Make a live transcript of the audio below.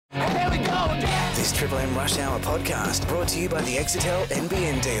This Triple M Rush Hour podcast brought to you by the Exitel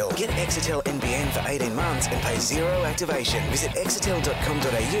NBN deal. Get Exitel NBN for 18 months and pay zero activation. Visit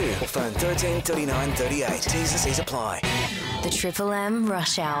exitel.com.au or phone 13 39 38. T's and C's apply. The Triple M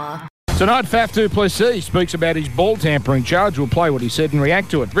Rush Hour. Tonight, Faf Du Plessis speaks about his ball tampering charge. We'll play what he said and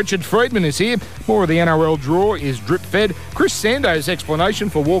react to it. Richard Friedman is here. More of the NRL draw is drip-fed. Chris Sando's explanation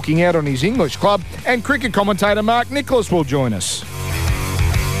for walking out on his English club. And cricket commentator Mark Nicholas will join us.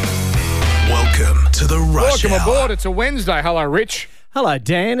 Welcome to the Rush Welcome Hour. aboard. It's a Wednesday. Hello, Rich. Hello,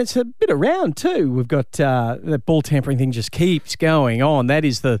 Dan. It's a bit around too. We've got that ball tampering thing just keeps going on. That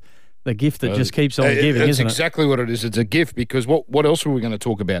is the gift that just keeps on giving, isn't it? That's exactly what it is. It's a gift because what else were we going to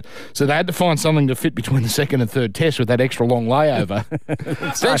talk about? So they had to find something to fit between the second and third test with that extra long layover.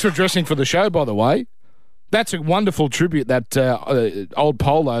 Thanks for dressing for the show, by the way. That's a wonderful tribute, that old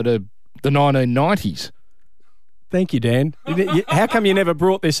polo to the 1990s. Thank you, Dan. How come you never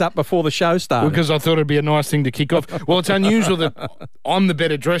brought this up before the show started? Because I thought it'd be a nice thing to kick off. Well, it's unusual that I'm the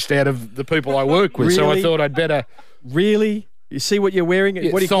better dressed out of the people I work with, so I thought I'd better... Really? You see what you're wearing?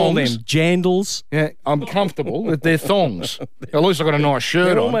 Yeah, what do you call them? Jandals? Yeah, I'm comfortable. They're thongs. At least I've got a nice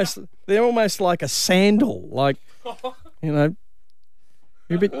shirt on. They're almost like a sandal. Like, you know...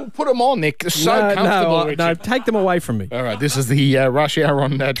 Put them on, Nick. They're so comfortable. No, take them away from me. All right, this is the Rush Hour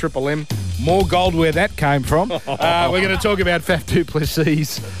on Triple M. More gold where that came from. We're going to talk about Faf Du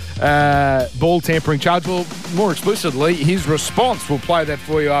Plessis' ball tampering charge. Well, more explicitly, his response. We'll play that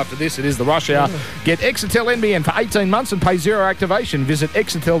for you after this. It is the Rush Hour. Get Exitel NBN for 18 months and pay zero activation. Visit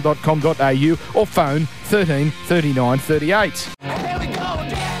exitel.com.au or phone 13 39 38.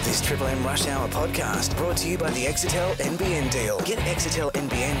 This Triple M Rush Hour podcast brought to you by the Exitel NBN deal. Get Exitel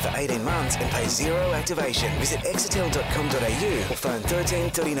NBN for 18 months and pay zero activation. Visit exitel.com.au or phone 13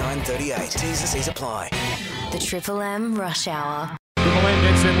 39 38. T's and C's apply. The Triple M Rush Hour. Triple M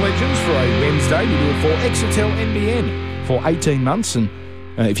Vets and Legends for a Wednesday. We do it for Exitel NBN for 18 months. And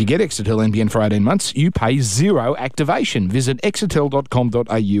if you get Exitel NBN for 18 months, you pay zero activation. Visit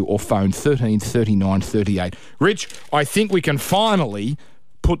exitel.com.au or phone 13 39 38. Rich, I think we can finally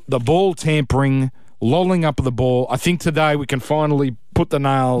put the ball tampering, lolling up the ball. I think today we can finally put the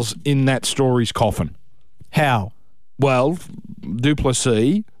nails in that story's coffin. How? Well, Du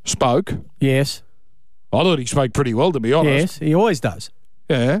Plessis spoke. Yes. I thought he spoke pretty well, to be honest. Yes, he always does.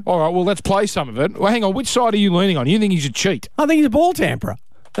 Yeah. All right, well, let's play some of it. Well, hang on. Which side are you leaning on? You think he's a cheat? I think he's a ball tamperer.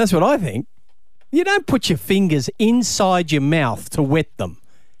 That's what I think. You don't put your fingers inside your mouth to wet them.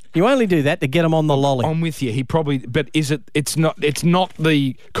 You only do that to get them on the lolly. I'm with you. He probably, but is it? It's not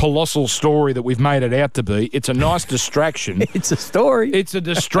the colossal story that we've made it out to be. It's a nice distraction. It's a story. It's a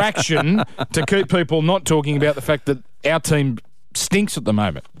distraction to keep people not talking about the fact that our team stinks at the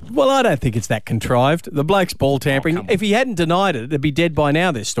moment. Well, I don't think it's that contrived. The bloke's ball tampering. If he hadn't denied it, it'd be dead by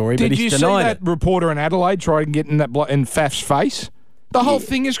now, this story. Did but he's you see denied that reporter in Adelaide try and get in that in Faf's face? The whole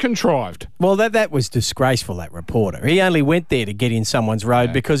thing is contrived. Well, that was disgraceful, that reporter. He only went there to get in someone's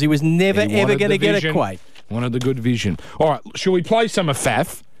road because he was never, ever going to get a quake. Wanted the good vision. All right, shall we play some of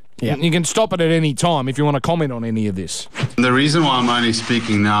Faf? Yeah. You can stop it at any time if you want to comment on any of this. The reason why I'm only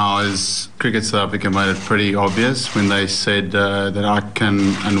speaking now is Cricket South Africa made it pretty obvious when they said that I can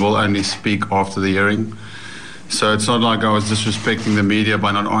and will only speak after the hearing. So it's not like I was disrespecting the media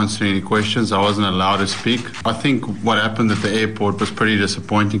by not answering any questions. I wasn't allowed to speak. I think what happened at the airport was pretty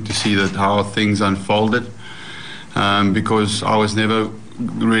disappointing to see that how things unfolded because I was never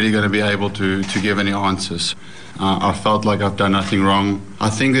really going to be able to give any answers. I felt like I've done nothing wrong. I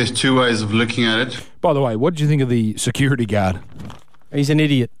think there's two ways of looking at it. By the way, what did you think of the security guard? He's an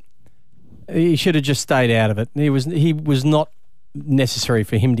idiot. He should have just stayed out of it. He was not necessary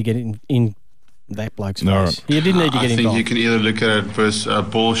for him to get in that bloke's face. Right. You didn't need to get involved. I think you can either look at it versus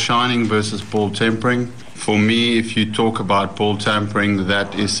ball shining versus ball tampering. For me, if you talk about ball tampering,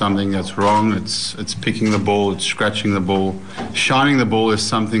 that is something that's wrong. It's picking the ball, it's scratching the ball. Shining the ball is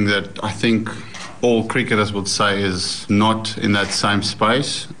something that I think all cricketers would say is not in that same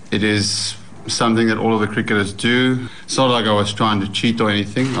space. It is something that all of the cricketers do. It's not like I was trying to cheat or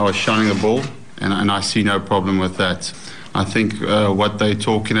anything. I was shining the ball, and I see no problem with that. I think what they're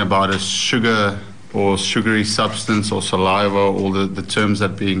talking about is sugar or sugary substance or saliva, all the terms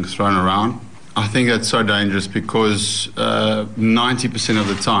that are being thrown around. I think that's so dangerous because 90% of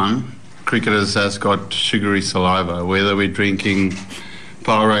the time, cricketers has got sugary saliva, whether we're drinking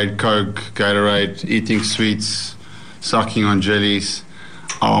Powerade, Coke, Gatorade, eating sweets, sucking on jellies.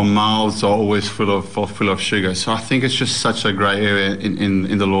 Our mouths are always full of sugar. So I think it's just such a grey area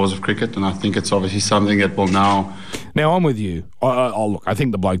in the laws of cricket, and I think it's obviously something that will now... Now, I'm with you. Look, I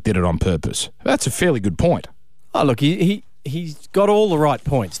think the bloke did it on purpose. That's a fairly good point. Oh, look, he he's got all the right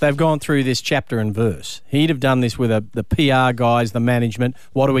points. They've gone through this chapter and verse. He'd have done this with the PR guys, the management.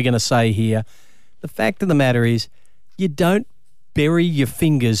 What are we going to say here? The fact of the matter is, you don't bury your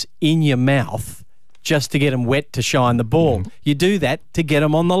fingers in your mouth just to get them wet to shine the ball. You do that to get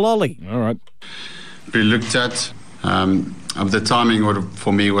them on the lolly. All right. We looked at the timing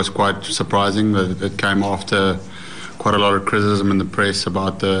for me was quite surprising. It came after quite a lot of criticism in the press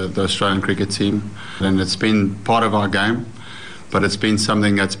about the Australian cricket team, and it's been part of our game, but it's been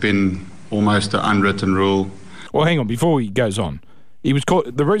something that's been almost an unwritten rule. Well, hang on, before he goes on, he was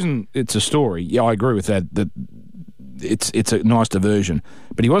caught. The reason it's a story, yeah, I agree with that it's a nice diversion,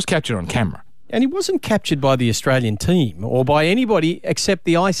 but he was captured on camera. And he wasn't captured by the Australian team or by anybody except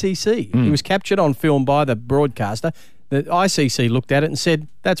the ICC. He was captured on film by the broadcaster. The ICC looked at it and said,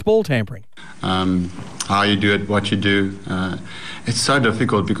 that's ball tampering. How you do it, what you do. It's so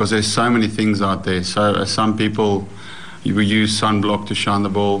difficult because there's so many things out there. So some people will use sunblock to shine the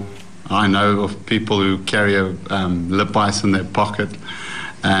ball. I know of people who carry a lip ice in their pocket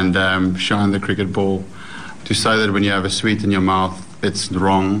and shine the cricket ball. To say that when you have a sweet in your mouth, it's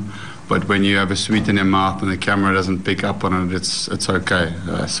wrong. But when you have a sweet in your mouth and the camera doesn't pick up on it, it's okay.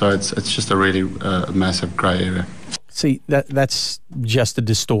 So it's just a really massive grey area. See, that's just a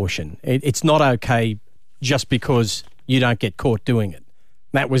distortion. It's not okay just because you don't get caught doing it.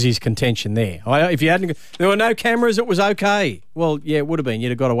 That was his contention there. If you hadn't, there were no cameras, it was okay. Well, yeah, it would have been. You'd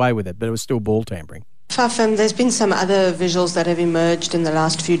have got away with it, but it was still ball tampering. Faf, there's been some other visuals that have emerged in the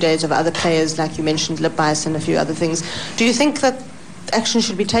last few days of other players, like you mentioned, lip ice and a few other things. Do you think that action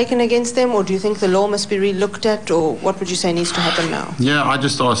should be taken against them, or do you think the law must be re-looked at, or what would you say needs to happen now? Yeah, I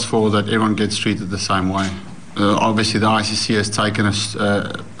just ask for that everyone gets treated the same way. Obviously, the ICC has taken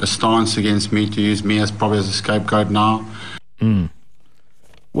a stance against me to use me as probably as a scapegoat now.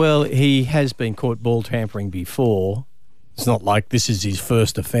 Well, he has been caught ball tampering before. It's not like this is his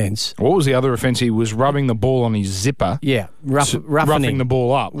first offence. What was the other offence? He was rubbing the ball on his zipper. Yeah, roughing the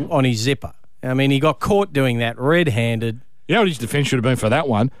ball up on his zipper. I mean, he got caught doing that red-handed. You know what his defence should have been for that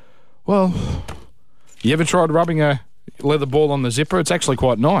one? Well, you ever tried rubbing a leather ball on the zipper? It's actually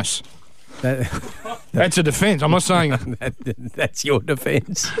quite nice. That's a defence. I'm not saying... That's your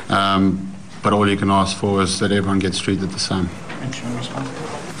defence. But all you can ask for is that everyone gets treated the same.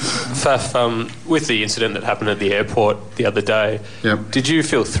 Faf, with the incident that happened at the airport the other day, did you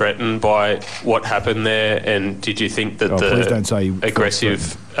feel threatened by what happened there, and did you think that the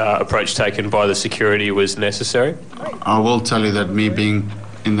aggressive approach taken by the security was necessary? I will tell you that me being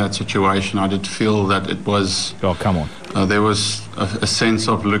in that situation, I did feel that it was... Oh, come on. There was a sense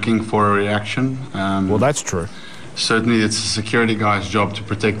of looking for a reaction. Well, that's true. Certainly, it's the security guy's job to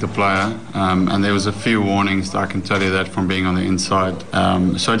protect the player, and there was a few warnings, I can tell you that, from being on the inside.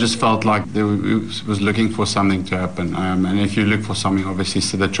 So I just felt like there was looking for something to happen, and if you look for something, obviously,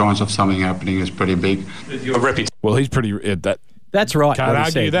 so the chance of something happening is pretty big. Well, he's pretty... That's right. Can't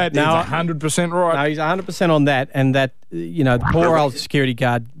argue that. No, he's 100% right. No, he's 100% on that, and that, the poor old security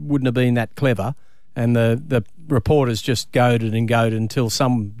guard wouldn't have been that clever, and the reporters just goaded until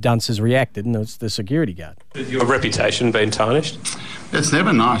some dunce has reacted, and it's the security guard. Has your reputation been tarnished? It's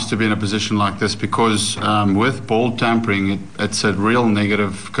never nice to be in a position like this because with ball tampering, it's a real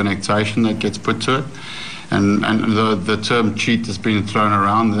negative connotation that gets put to it. And the term cheat has been thrown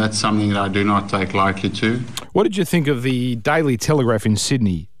around, and that's something that I do not take lightly to. What did you think of the Daily Telegraph in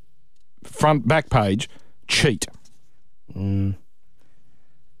Sydney? Back page, cheat.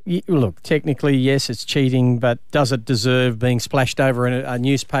 Look, technically, yes, it's cheating, but does it deserve being splashed over in a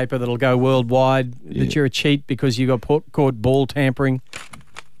newspaper that'll go worldwide that you're a cheat because you got caught ball tampering?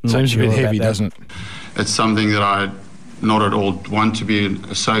 Seems a bit heavy, doesn't it? It's something that I not at all want to be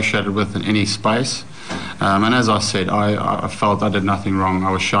associated with in any space. And as I said, I felt I did nothing wrong.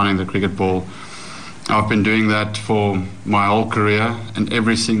 I was shining the cricket ball. I've been doing that for my whole career, and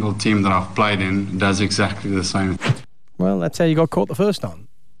every single team that I've played in does exactly the same. Well, that's how you got caught the first time.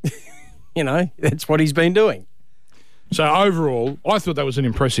 That's what he's been doing. So overall, I thought that was an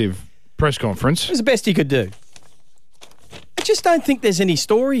impressive press conference. It was the best he could do. I just don't think there's any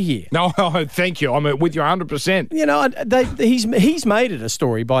story here. No, thank you. I'm with you 100%. He's made it a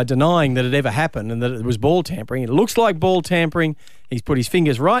story by denying that it ever happened and that it was ball tampering. It looks like ball tampering. He's put his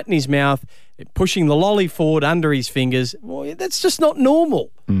fingers right in his mouth, pushing the lolly forward under his fingers. Well, that's just not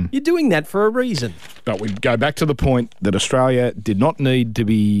normal. You're doing that for a reason. But we go back to the point that Australia did not need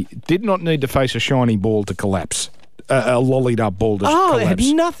to face a shiny ball to collapse. A lollied up ball to collapse. It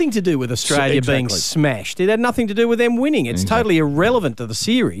had nothing to do with Australia being smashed. It had nothing to do with them winning. It's totally irrelevant to the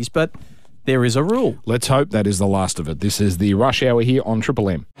series, but there is a rule. Let's hope that is the last of it. This is the Rush Hour here on Triple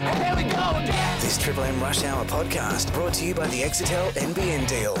M. This This Triple M Rush Hour podcast brought to you by the Exitel NBN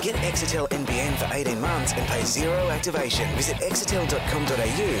deal. Get Exitel NBN for 18 months and pay zero activation. Visit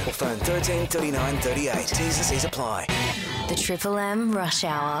exitel.com.au or phone 13 39 38. T's and C's apply. The Triple M Rush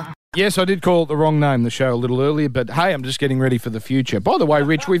Hour. Yes, I did call it the wrong name, the show, a little earlier, but hey, I'm just getting ready for the future. By the way,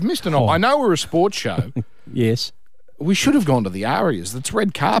 Rich, we've missed an I know we're a sports show. Yes. We should have gone to the Arias. That's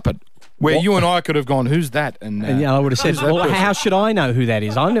red carpet. Where you and I could have gone, who's that? And I would have said, well, how should I know who that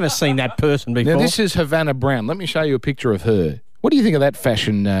is? I've never seen that person before. Now, this is Havana Brown. Let me show you a picture of her. What do you think of that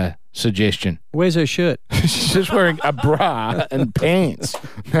fashion suggestion? Where's her shirt? She's just wearing a bra and pants.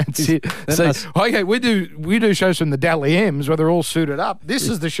 That's it. Okay, we do shows from the Dally M's where they're all suited up. This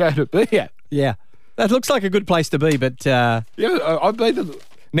is the show to be at. Yeah. That looks like a good place to be, but... Yeah, I've been to...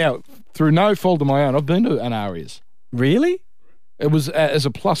 Now, through no fault of my own, I've been to an Arias. Really? It was as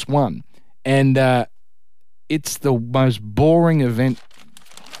a +1. And it's the most boring event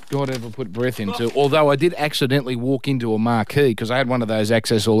God ever put breath into, although I did accidentally walk into a marquee because I had one of those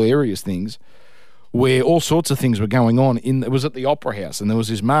access all areas things where all sorts of things were going on. It was at the Opera House, and there was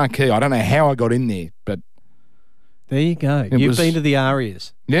this marquee. I don't know how I got in there, but... There you go. You've been to the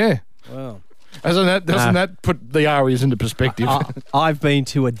Arias. Yeah. Wow. Doesn't that put the Arias into perspective? I've been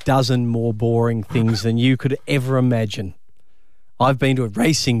to a dozen more boring things than you could ever imagine. I've been to a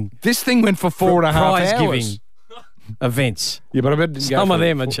racing... This thing went for 4.5 hours. Prize-giving events. Yeah, but I bet some of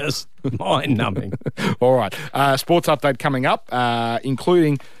them are just mind-numbing. All right. Sports update coming up,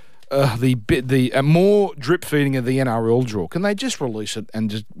 including the more drip feeding of the NRL draw. Can they just release it and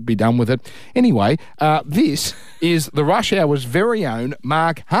just be done with it? Anyway, this is the Rush Hour's very own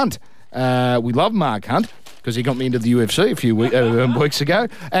Mark Hunt. We love Mark Hunt because he got me into the UFC a few weeks ago,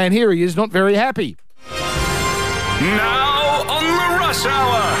 and here he is, not very happy. Now on the Rush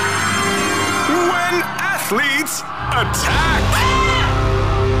Hour, when athletes attack.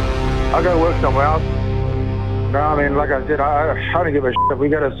 I go work somewhere else. No, I mean, like I said, I don't give a shit. If we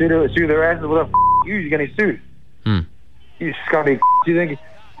got to sue their asses, what the you're going to sue? You scummy. You think?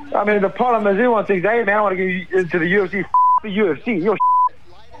 I mean, the problem is everyone thinks, hey man, I want to get you into the UFC. The UFC, you're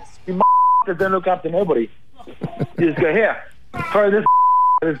you that don't look after nobody. You just go here, throw this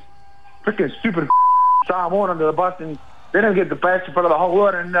freaking stupid Samoan under the bus, and they don't get the best in front of the whole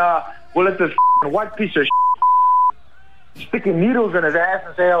world, and we'll let this white piece of sticking needles in his ass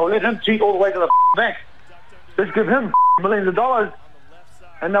and say, oh, let him cheat all the way to the bank. Let's give him millions of dollars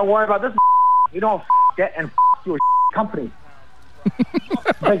and don't worry about this. You don't get and your company.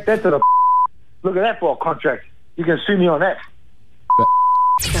 Take that to the look at that for a contract. You can sue me on that.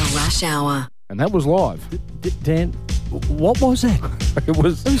 The Rush Hour. And that was live. Dan, what was that? It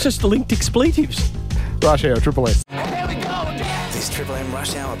was just linked expletives. Rush Hour, Triple S. This Triple M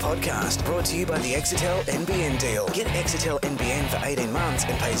Rush Hour podcast brought to you by the Exitel NBN deal. Get Exitel NBN for 18 months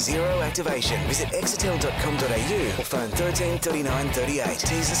and pay zero activation. Visit exitel.com.au or phone 13 39 38.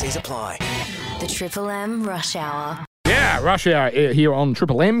 T's and C's apply. The Triple M Rush Hour. Yeah, Rush Hour here on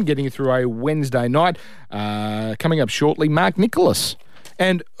Triple M, getting you through a Wednesday night. Coming up shortly, Mark Nicholas.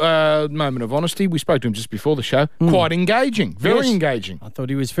 And moment of honesty, we spoke to him just before the show. Quite engaging, very engaging. I thought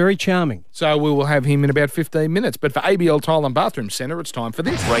he was very charming. So we will have him in about 15 minutes. But for ABL Tile and Bathroom Centre, it's time for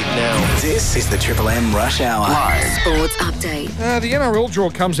this. Right now, this is the Triple M Rush Hour. Sports update. The NRL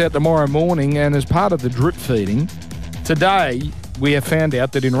draw comes out tomorrow morning, and as part of the drip feeding, today we have found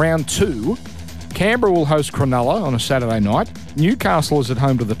out that in round 2, Canberra will host Cronulla on a Saturday night. Newcastle is at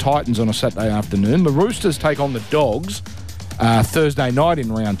home to the Titans on a Saturday afternoon. The Roosters take on the Dogs Thursday night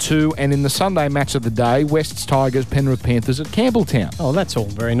in round 2, and in the Sunday match of the day, Wests Tigers, Penrith Panthers at Campbelltown. Oh, that's all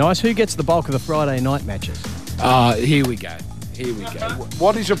very nice. Who gets the bulk of the Friday night matches? Here we go.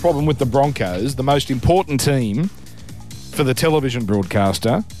 What is your problem with the Broncos, the most important team for the television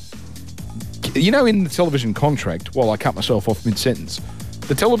broadcaster? You know, in the television contract, I cut myself off mid-sentence,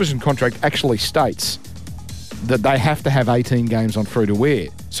 the television contract actually states that they have to have 18 games on free-to-air.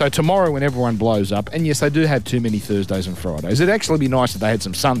 So tomorrow when everyone blows up, and yes, they do have too many Thursdays and Fridays, it'd actually be nice if they had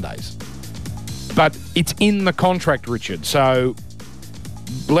some Sundays. But it's in the contract, Richard, so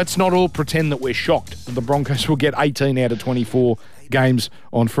let's not all pretend that we're shocked that the Broncos will get 18 out of 24 games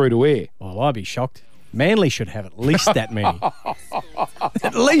on free-to-air. Well, I'd be shocked. Manly should have at least that many.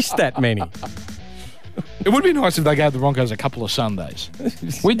 At least that many. It would be nice if they gave the Broncos a couple of Sundays.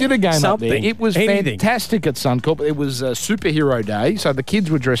 We did a game up there. It was fantastic at Suncorp. It was Superhero Day, so the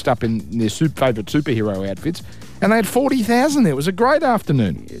kids were dressed up in their favourite superhero outfits, and they had 40,000 there. It was a great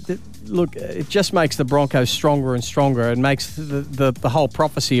afternoon. Look, it just makes the Broncos stronger and stronger and makes the whole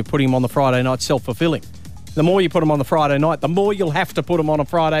prophecy of putting them on the Friday night self-fulfilling. The more you put them on the Friday night, the more you'll have to put them on a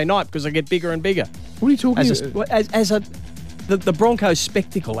Friday night because they get bigger and bigger. What are you talking about? the Broncos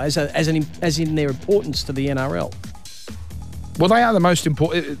spectacle as in their importance to the NRL? Well, they are the most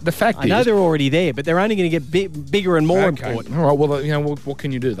important. The fact is, I know they're already there, but they're only going to get bigger and more important. All right. Well, you know what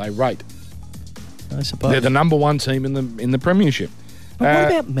can you do? They rate. I suppose They're the number one team in the premiership. But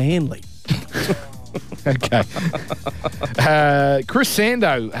what about Manly? Okay. Chris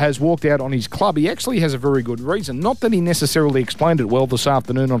Sando has walked out on his club. He actually has a very good reason. Not that he necessarily explained it well this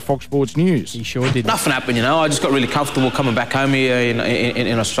afternoon on Fox Sports News. He sure did. Nothing happened, you know. I just got really comfortable coming back home here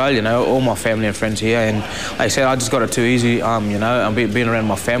in Australia, you know. All my family and friends here. And like I said, I just got it too easy, you know. I'm being around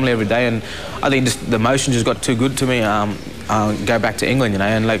my family every day. And I think just the emotion just got too good to me. Go back to England, you know.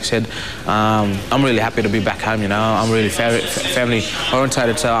 And like I said, I'm really happy to be back home, you know. I'm really family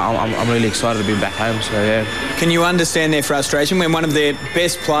orientated, so I'm really excited to be back home. So yeah. Can you understand their frustration when one of their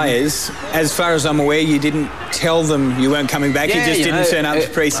best players, as far as I'm aware, you didn't tell them you weren't coming back? Yeah, you just didn't turn up to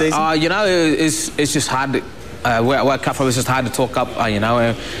pre-season. You know, it's just hard to. Where I come from, it's just hard to talk up, you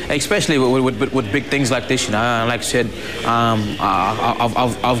know, especially with big things like this, you know. And like I said,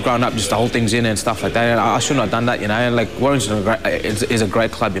 I've grown up just to hold things in and stuff like that. And I shouldn't have done that, you know. And like Warrington is a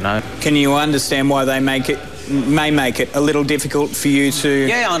great club, you know. Can you understand why they may make it a little difficult for you to?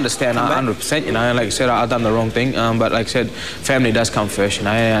 Yeah, I understand 100%, you know. And like I said, I've done the wrong thing, but like I said, family does come first, you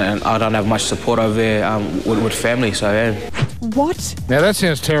know. And I don't have much support over there with family, so yeah. What? Now that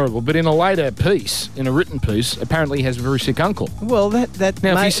sounds terrible, but in a later piece, in a written piece, apparently he has a very sick uncle. Well, that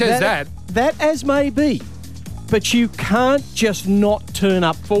now if he says that as may be, but you can't just not turn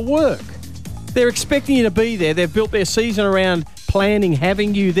up for work. They're expecting you to be there. They've built their season around planning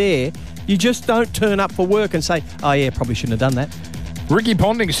having you there. You just don't turn up for work and say, "Oh yeah, probably shouldn't have done that." Ricky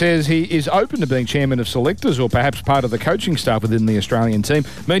Ponting says he is open to being chairman of selectors or perhaps part of the coaching staff within the Australian team.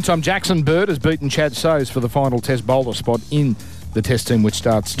 Meantime, Jackson Bird has beaten Chad Sows for the final Test bowler spot in the Test team, which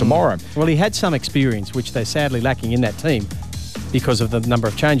starts tomorrow. Well, he had some experience, which they're sadly lacking in that team because of the number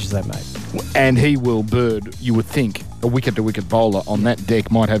of changes they've made. And he will, Bird, you would think, a wicket-to-wicket bowler on that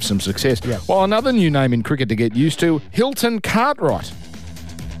deck might have some success. Yeah. Well, another new name in cricket to get used to, Hilton Cartwright.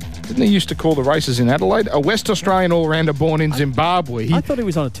 Didn't he used to call the races in Adelaide? A West Australian all-rounder born in Zimbabwe. I thought he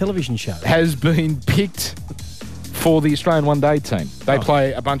was on a television show. Has been picked for the Australian one-day team. They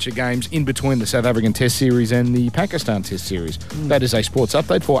play a bunch of games in between the South African Test Series and the Pakistan Test Series. That is a sports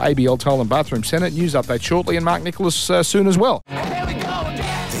update for ABL Tile and Bathroom Centre. News update shortly, and Mark Nicholas soon as well.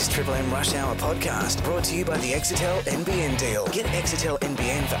 This Triple M Rush Hour podcast brought to you by the Exitel NBN deal. Get Exitel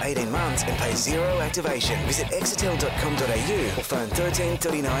NBN for 18 months and pay zero activation. Visit exitel.com.au or phone 13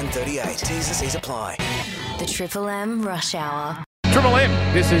 39 38. T's and C's apply. The Triple M Rush Hour. Triple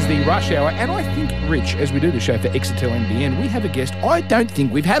M, this is the Rush Hour, and I think, Rich, as we do the show for Exitel NBN, we have a guest I don't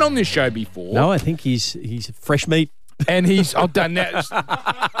think we've had on this show before. No, I think he's fresh meat. And I've done that.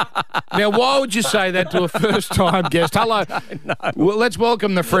 Now, why would you say that to a first-time guest? Hello. No. Well, let's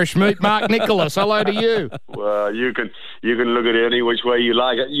welcome the fresh meat, Mark Nicholas. Hello to you. Well, you can look at it any which way you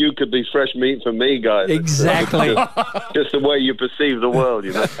like. You could be fresh meat for me, guys. Exactly. Just the way you perceive the world,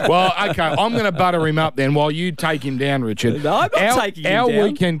 you know. Well, okay, I'm going to butter him up then while you take him down, Richard. No, I'm not taking him down. Our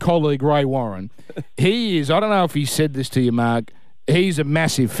weekend colleague, Ray Warren, he is, I don't know if he said this to you, Mark, he's a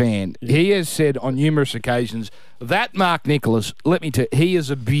massive fan. He has said on numerous occasions that Mark Nicholas, let me tell you, he is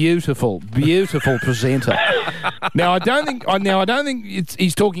a beautiful, beautiful presenter. Now I don't think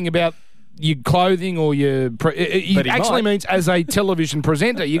he's talking about your clothing or your. He actually means as a television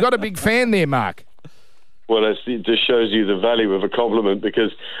presenter. You got a big fan there, Mark. Well, it just shows you the value of a compliment,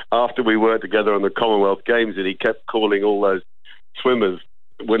 because after we worked together on the Commonwealth Games and he kept calling all those swimmers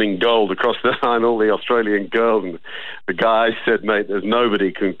winning gold across the line, all the Australian girls, and the guy said, mate, there's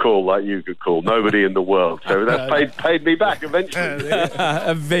nobody can call like you could call, nobody in the world. So that paid me back eventually.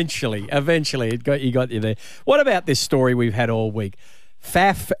 Eventually, you got you there. What about this story we've had all week?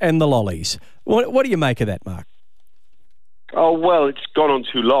 Faf and the lollies. What do you make of that, Mark? Oh, well, it's gone on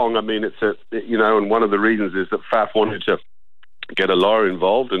too long. I mean, and one of the reasons is that Faf wanted to get a lawyer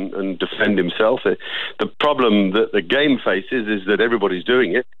involved and defend himself. The problem that the game faces is that everybody's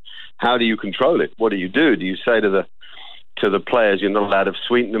doing it. How do you control it? What do? Do you say to the players, you're not allowed to have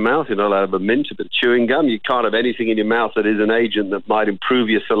sweet in the mouth, you're not allowed to have a mint, a bit of chewing gum, you can't have anything in your mouth that is an agent that might improve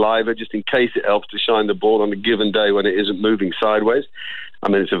your saliva, just in case it helps to shine the ball on a given day when it isn't moving sideways? I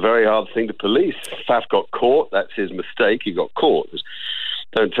mean, it's a very hard thing to police. Faf got caught. That's his mistake. He got caught.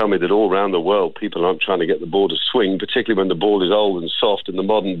 Don't tell me that all around the world people aren't trying to get the ball to swing, particularly when the ball is old and soft and the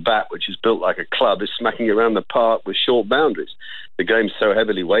modern bat, which is built like a club, is smacking around the park with short boundaries. The game's so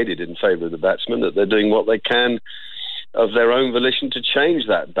heavily weighted in favour of the batsman that they're doing what they can of their own volition to change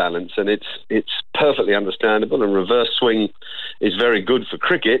that balance, and it's perfectly understandable, and reverse swing is very good for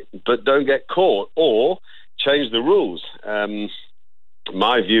cricket, but don't get caught, or change the rules.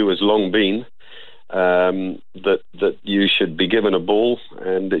 My view has long been that you should be given a ball,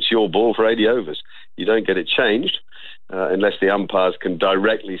 and it's your ball for 80 overs. You don't get it changed unless the umpires can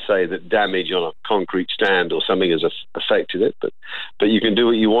directly say that damage on a concrete stand or something has affected it. But you can do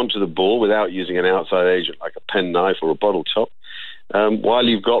what you want to the ball without using an outside agent like a penknife or a bottle top. While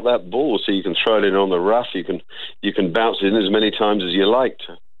you've got that ball, so you can throw it in on the rough, you can bounce it in as many times as you like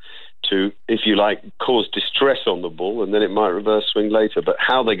to, if you like, cause distress on the ball, and then it might reverse swing later. But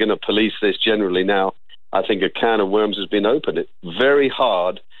how they're going to police this generally now, I think a can of worms has been opened. It's very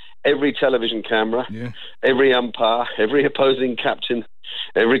hard. Every television camera, every umpire, every opposing captain,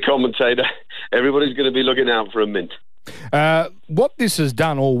 every commentator, everybody's going to be looking out for a mint. What this has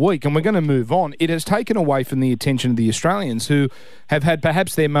done all week, and we're going to move on, it has taken away from the attention of the Australians, who have had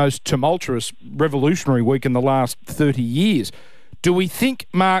perhaps their most tumultuous, revolutionary week in the last 30 years. Do we think,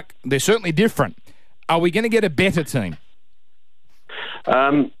 Mark, they're certainly different? Are we going to get a better team?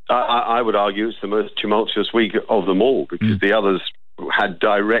 I would argue it's the most tumultuous week of them all, because the others had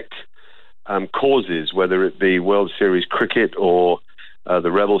direct causes, whether it be World Series cricket or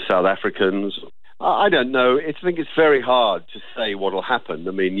the rebel South Africans. I don't know. I think it's very hard to say what will happen.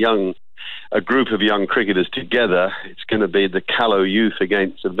 I mean, a group of young cricketers together, it's going to be the callow youth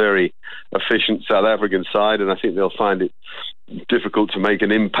against a very efficient South African side, and I think they'll find it difficult to make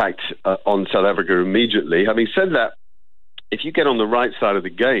an impact on South Africa immediately. Having said that, if you get on the right side of the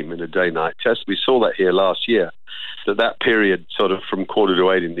game in a day-night test, we saw that here last year, that period sort of from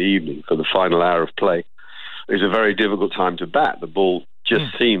 7:45 in the evening for the final hour of play is a very difficult time to bat. The ball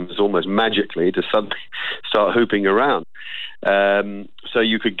just seems almost magically to suddenly start hooping around. So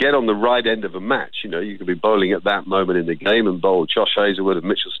you could get on the right end of a match. You know, you could be bowling at that moment in the game and bowl Josh Hazlewood and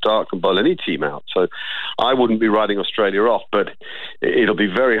Mitchell Starc and bowl any team out. So I wouldn't be writing Australia off, but it'll be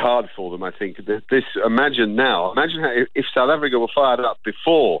very hard for them, I think. Imagine how, if South Africa were fired up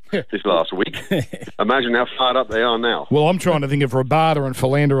before this last week, imagine how fired up they are now. Well, I'm trying to think of Rabada and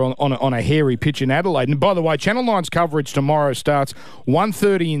Philander on a hairy pitch in Adelaide. And by the way, Channel 9's coverage tomorrow starts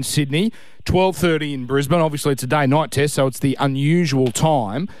 1:30 in Sydney, 12:30 in Brisbane. Obviously, it's a day-night test, so it's the unusual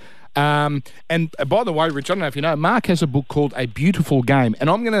time. And by the way, Rich, I don't know if you know, Mark has a book called A Beautiful Game, and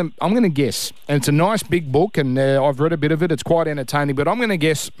I'm gonna guess, and it's a nice big book, and I've read a bit of it. It's quite entertaining, but I'm going to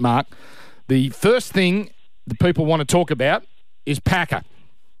guess, Mark, the first thing that people want to talk about is Packer.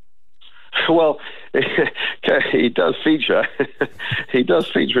 Well, he does feature. He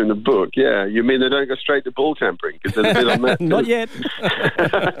does feature in the book. Yeah, you mean they don't go straight to ball tampering because there's a bit on that? Not yet.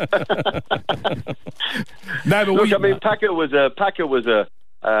 No, but look, I mean, Packer was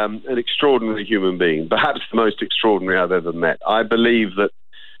an extraordinary human being, perhaps the most extraordinary I've ever met. I believe that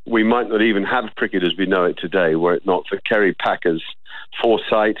we might not even have cricket as we know it today were it not for Kerry Packer's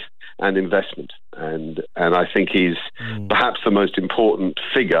foresight and investment. And I think he's perhaps the most important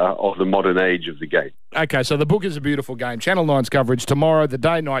figure of the modern age of the game. Okay, so the book is A Beautiful Game. Channel 9's coverage tomorrow, the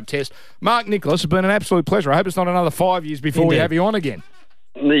day-night test. Mark Nicholas, it's been an absolute pleasure. I hope it's not another 5 years before we have you on again.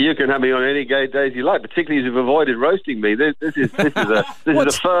 You can have me on any days you like, particularly as you've avoided roasting me. This is a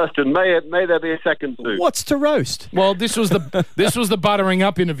first, and may there be a second soon. What's to roast? Well, this was the buttering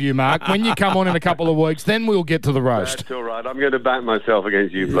up interview, Mark. When you come on in a couple of weeks, then we'll get to the roast. That's all right. I'm going to back myself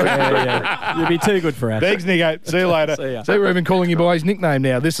against you, bloke. Yeah. You'll be too good for us. Thanks, Nico. See you later. See ya. See, we're even calling you by his nickname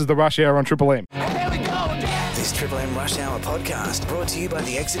now. This is the Rush Hour on Triple M. This Triple M Rush Hour podcast brought to you by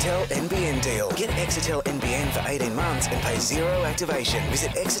the Exetel NBN deal. Get Exetel NBN for 18 months and pay zero activation. Visit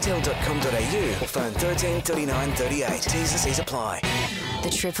exetel.com.au or phone 13 39 38. T's and C's apply.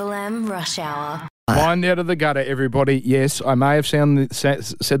 The Triple M Rush Hour. Mind out of the gutter, everybody. Yes, I may have said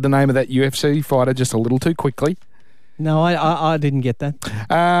the name of that UFC fighter just a little too quickly. No, I didn't get that.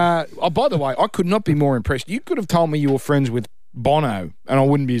 By the way, I could not be more impressed. You could have told me you were friends with Bono, and I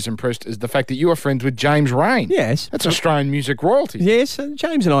wouldn't be as impressed as the fact that you are friends with James Rain. Yes. That's Australian music royalty. Yes,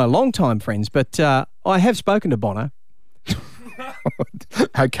 James and I are long-time friends, but I have spoken to Bono.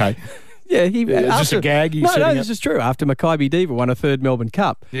 Okay. Yeah, is this a gag? No, this is true. After Makybe Diva won a third Melbourne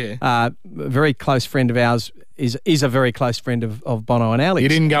Cup, a very close friend of ours is a very close friend of Bono and Alex. You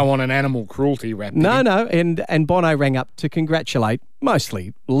didn't go on an animal cruelty rap, did you? No, and Bono rang up to congratulate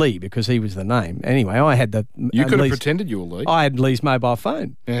mostly Lee because he was the name. Anyway, I had the... You could have pretended you were Lee. I had Lee's mobile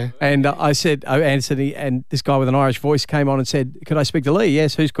phone. Yeah. And I answered, and this guy with an Irish voice came on and said, "Could I speak to Lee?"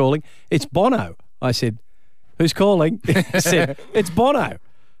 "Yes, who's calling?" "It's Bono." I said, "Who's calling?" He said, "It's Bono."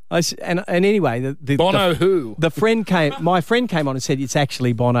 And anyway, Bono who? My friend came on and said, "It's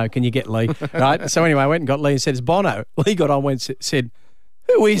actually Bono. Can you get Lee?" Right. So anyway, I went and got Lee and said, "It's Bono." Lee got on and said,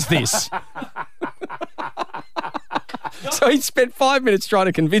 "Who is this?" So he spent 5 minutes trying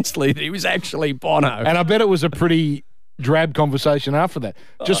to convince Lee that he was actually Bono. And I bet it was a pretty drab conversation after that.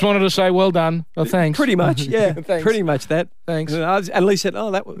 Just wanted to say, well done. Oh, thanks. Pretty much, yeah. Thanks. Pretty much that. Thanks. And Lee said,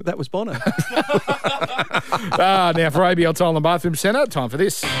 that was Bono. Now for ABL Tile and Bathroom Centre, time for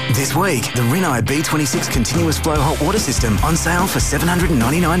this. This week, the Rinnai B26 continuous flow hot water system on sale for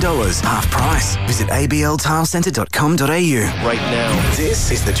 $799, half price. Visit abltilecentre.com.au. Right now,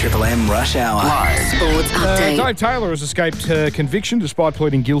 This is the Triple M Rush Hour. Sports update. Dave Taylor has escaped conviction despite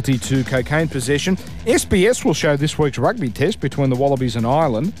pleading guilty to cocaine possession. SBS will show this week's rugby test between the Wallabies and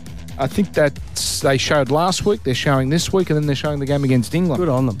Ireland. I think that they showed last week, they're showing this week, and then they're showing the game against England. Good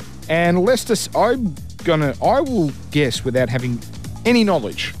on them. And Leicester, I will guess without having any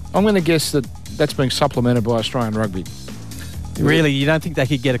knowledge, I'm going to guess that that's being supplemented by Australian rugby. Really, you don't think they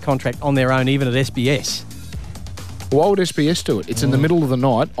could get a contract on their own, even at SBS? Why would SBS do it? It's in the middle of the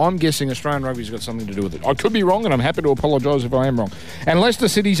night. I'm guessing Australian rugby's got something to do with it. I could be wrong, and I'm happy to apologise if I am wrong. And Leicester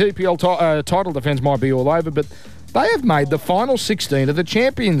City's EPL title defence might be all over, but they have made the final 16 of the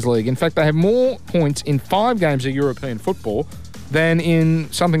Champions League. In fact, they have more points in 5 games of European football than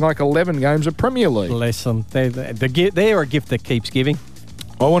in something like 11 games of Premier League. Bless them. They're a gift that keeps giving.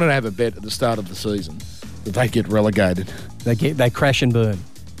 I wanted to have a bet at the start of the season that they get relegated. They crash and burn.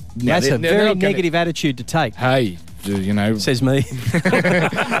 No, That's a they're very not gonna- negative attitude to take. Hey, you know. Says me.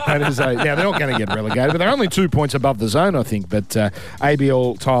 That is now, they're not going to get relegated, but they're only 2 points above the zone, I think. But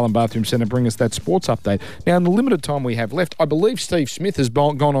ABL Tile and Bathroom Centre bring us that sports update. Now, in the limited time we have left, I believe Steve Smith has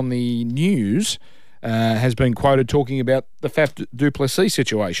gone on the news, has been quoted talking about the Faf Du Plessis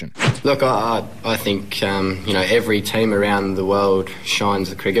situation. Look, I think, every team around the world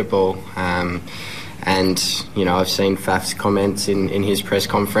shines the cricket ball. And, I've seen Faf's comments in his press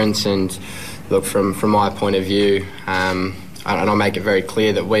conference, and look, from my point of view, and I'll make it very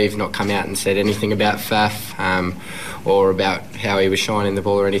clear that we've not come out and said anything about Faf or about how he was shining the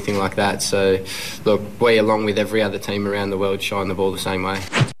ball or anything like that. So, look, we, along with every other team around the world, shine the ball the same way.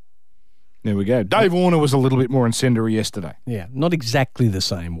 There we go. Dave Warner was a little bit more incendiary yesterday. Yeah, not exactly the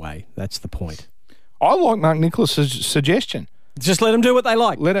same way. That's the point. I like Mark Nicholas' suggestion. Just let them do what they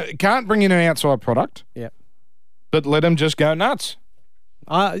like. Can't bring in an outside product. Yeah. But let them just go nuts.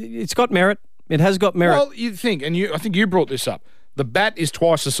 It's got merit. It has got merit. Well, you think, and I think you brought this up, the bat is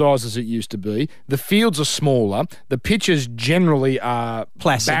twice the size as it used to be. The fields are smaller. The pitches generally are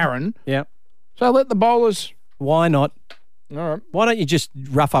Placid. barren. Yeah. So let the bowlers... Why not? All right. Why don't you just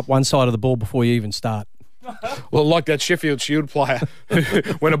rough up one side of the ball before you even start? Well, like that Sheffield Shield player who,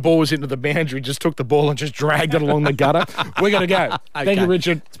 when a ball was into the boundary, just took the ball and just dragged it along the gutter. We're going to go. Okay. Thank you,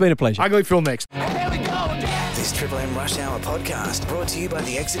 Richard. It's been a pleasure. Ugly Phil next. This Triple M Rush Hour podcast brought to you by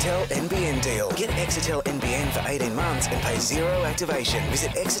the Exetel NBN deal. Get Exetel NBN for 18 months and pay zero activation. Visit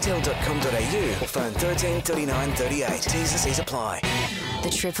exetel.com.au or phone 13 39 38. T's and C's apply.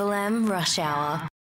 The Triple M Rush Hour.